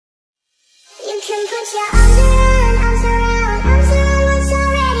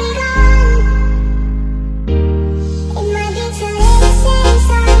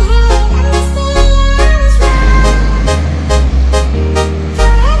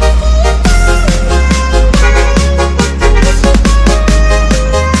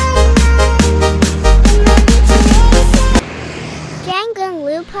Jangan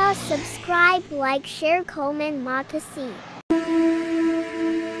lupa subscribe, like, share, comment, Modifikasi.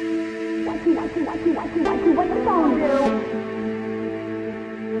 What you gonna do? What you gonna do?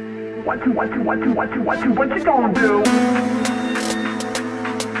 What you gonna do? What you gonna do?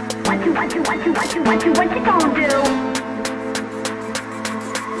 What you gonna do?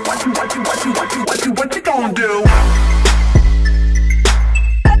 What you gonna do? What you gonna do?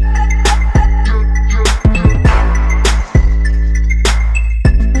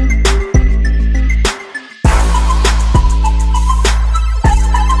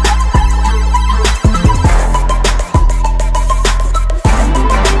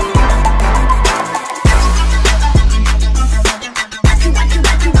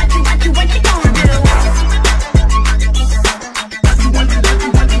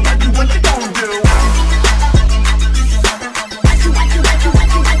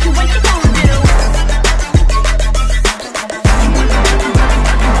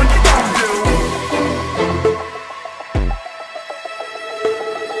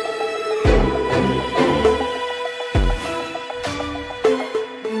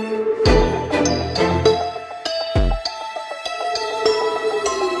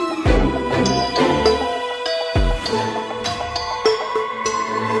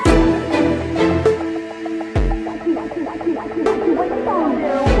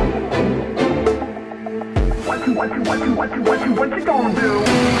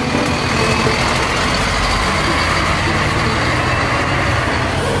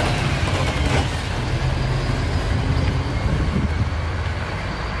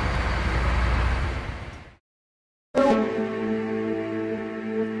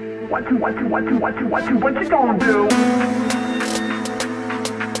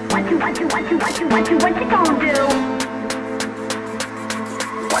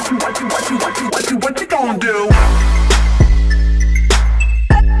 What you gonna do? What you gonna do? What you gonna do?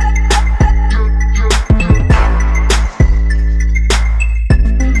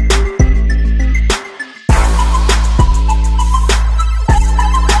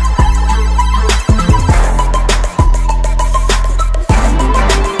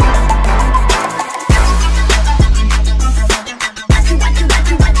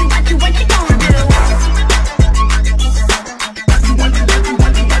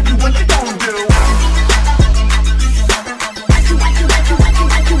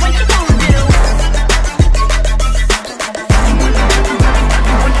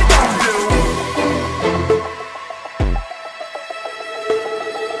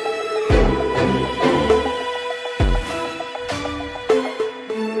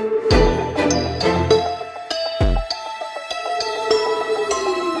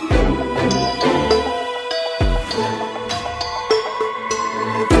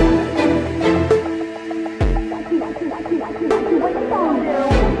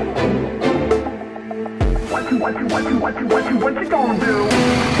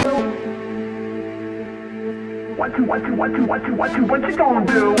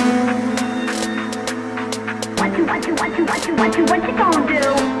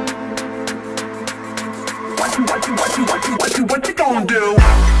 What you gonna do?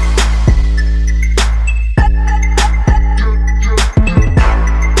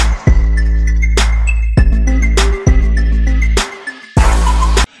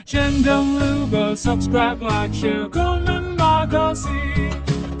 Jangan lupa subscribe, like, share, comment, Modifikasi.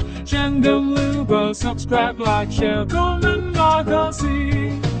 Jangan lupa subscribe, like, share, comment, Modifikasi.